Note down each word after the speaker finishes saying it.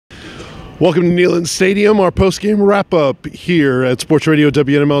Welcome to Neyland Stadium, our post-game wrap-up here at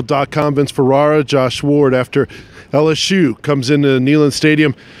sportsradio.WNML.com. Vince Ferrara, Josh Ward, after LSU comes into Neyland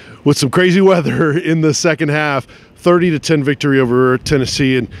Stadium with some crazy weather in the second half. 30-10 victory over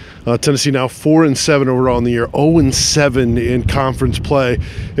Tennessee, and Tennessee now 4-7 overall in the year, 0-7 in conference play.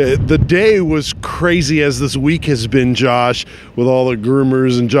 The day was crazy as this week has been, Josh, with all the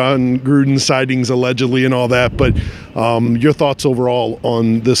groomers and John Gruden sightings allegedly and all that. But your thoughts overall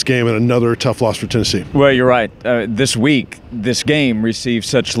on this game and another tough loss for Tennessee? Well, you're right. This week, this game received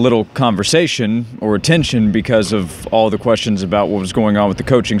such little conversation or attention because of all the questions about what was going on with the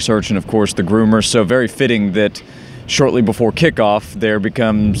coaching search and, of course, the groomers. So very fitting that shortly before kickoff, there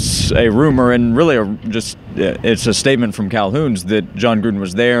becomes a rumor, and really it's a statement from Calhoun's that John Gruden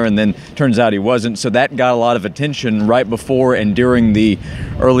was there, and then turns out he wasn't. So that got a lot of attention right before and during the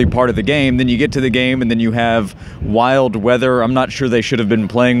early part of the game. Then you get to the game, and then you have wild weather. I'm not sure they should have been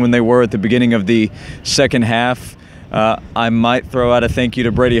playing when they were at the beginning of the second half. I might throw out a thank you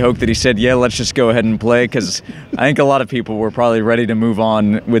to Brady Hoke that he said, yeah, let's just go ahead and play, because I think a lot of people were probably ready to move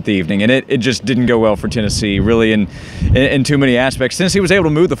on with the evening. And it just didn't go well for Tennessee, really, in too many aspects. Tennessee was able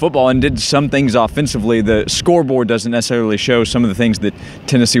to move the football and did some things offensively. The scoreboard doesn't necessarily show some of the things that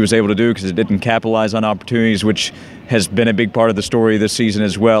Tennessee was able to do because it didn't capitalize on opportunities, which has been a big part of the story this season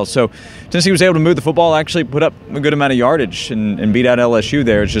as well. So Tennessee was able to move the football, actually put up a good amount of yardage and beat out LSU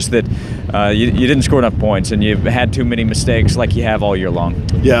there. It's just that you didn't score enough points, and you had too many mistakes like you have all year long.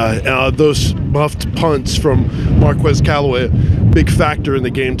 Yeah, those muffed punts from Marquez Callaway, big factor in the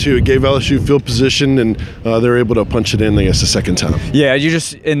game too. It gave LSU field position, and they were able to punch it in, I guess, the second time. Yeah, you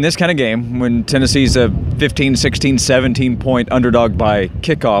just, in this kind of game, when Tennessee's a 15, 16, 17-point underdog by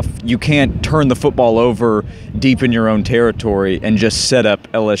kickoff, you can't turn the football over deep in your own territory and just set up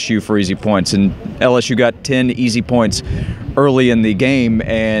LSU for easy points. And LSU got 10 easy points early in the game,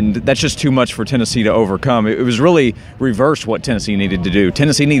 and that's just too much for Tennessee to overcome. It was really reverse what Tennessee needed to do.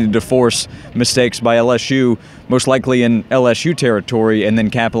 Tennessee needed to force mistakes by LSU, most likely in LSU territory, and then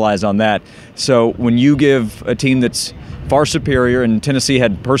capitalize on that. So when you give a team that's far superior, and Tennessee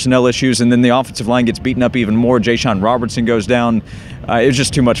had personnel issues, and then the offensive line gets beaten up even more, Ja'Shawn Robertson goes down, it was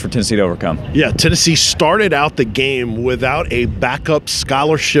just too much for Tennessee to overcome. Yeah, Tennessee started out the game without a backup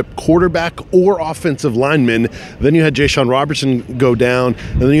scholarship quarterback or offensive lineman. Then you had Ja'Shawn Robertson go down,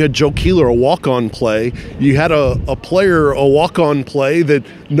 and then you had Joe Keeler, a walk-on play. You had a walk-on play that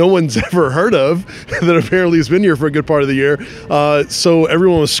no one's ever heard of that apparently has been here for a good part of the year. So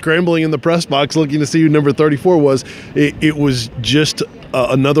everyone was scrambling in the press box looking to see who number 34 was. It was just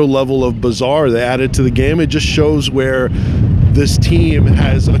another level of bizarre they added to the game. It just shows where this team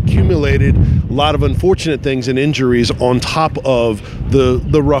has accumulated a lot of unfortunate things and injuries on top of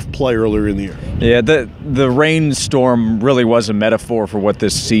the rough play earlier in the year. Yeah, the rainstorm really was a metaphor for what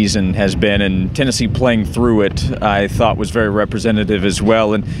this season has been, and Tennessee playing through it, I thought, was very representative as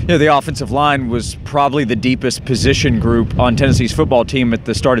well. And the offensive line was probably the deepest position group on Tennessee's football team at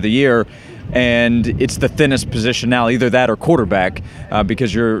the start of the year. And it's the thinnest position now, either that or quarterback,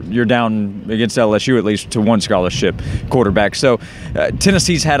 because you're down against LSU at least to one scholarship quarterback. So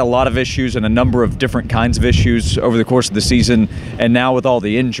Tennessee's had a lot of issues and a number of different kinds of issues over the course of the season. And now with all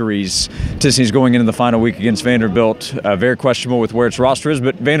the injuries, Tennessee's going into the final week against Vanderbilt. Very questionable with where its roster is,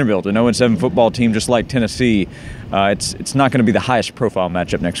 but Vanderbilt, an 0-7 football team just like Tennessee, it's not going to be the highest profile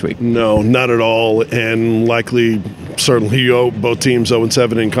matchup next week. No, not at all, and likely, certainly, both teams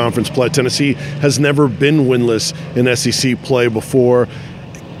 0-7 in conference play. Tennessee has never been winless in SEC play before.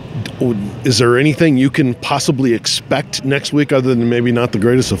 Is there anything you can possibly expect next week other than maybe not the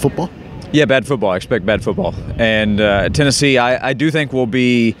greatest of football? Yeah, bad football. I expect bad football. And Tennessee, I do think will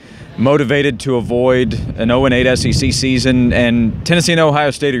be motivated to avoid an 0-8 SEC season, and Tennessee and Ohio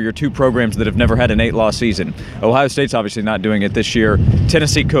State are your two programs that have never had an 8-loss season. Ohio State's obviously not doing it this year.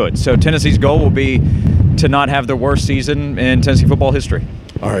 Tennessee could. So Tennessee's goal will be to not have their worst season in Tennessee football history.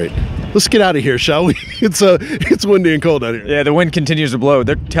 All right, let's get out of here, shall we? It's windy and cold out here. Yeah, the wind continues to blow.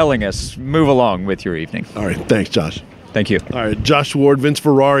 They're telling us, move along with your evening. All right, thanks, Josh. Thank you. All right, Josh Ward, Vince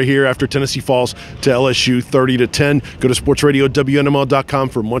Ferrara here after Tennessee falls to LSU 30-10. Go to sportsradio.WNML.com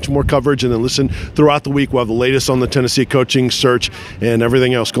for much more coverage, and then listen throughout the week. We'll have the latest on the Tennessee coaching search and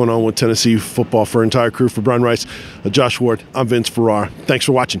everything else going on with Tennessee football. For entire crew, for Brian Rice, Josh Ward, I'm Vince Ferrara. Thanks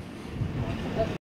for watching.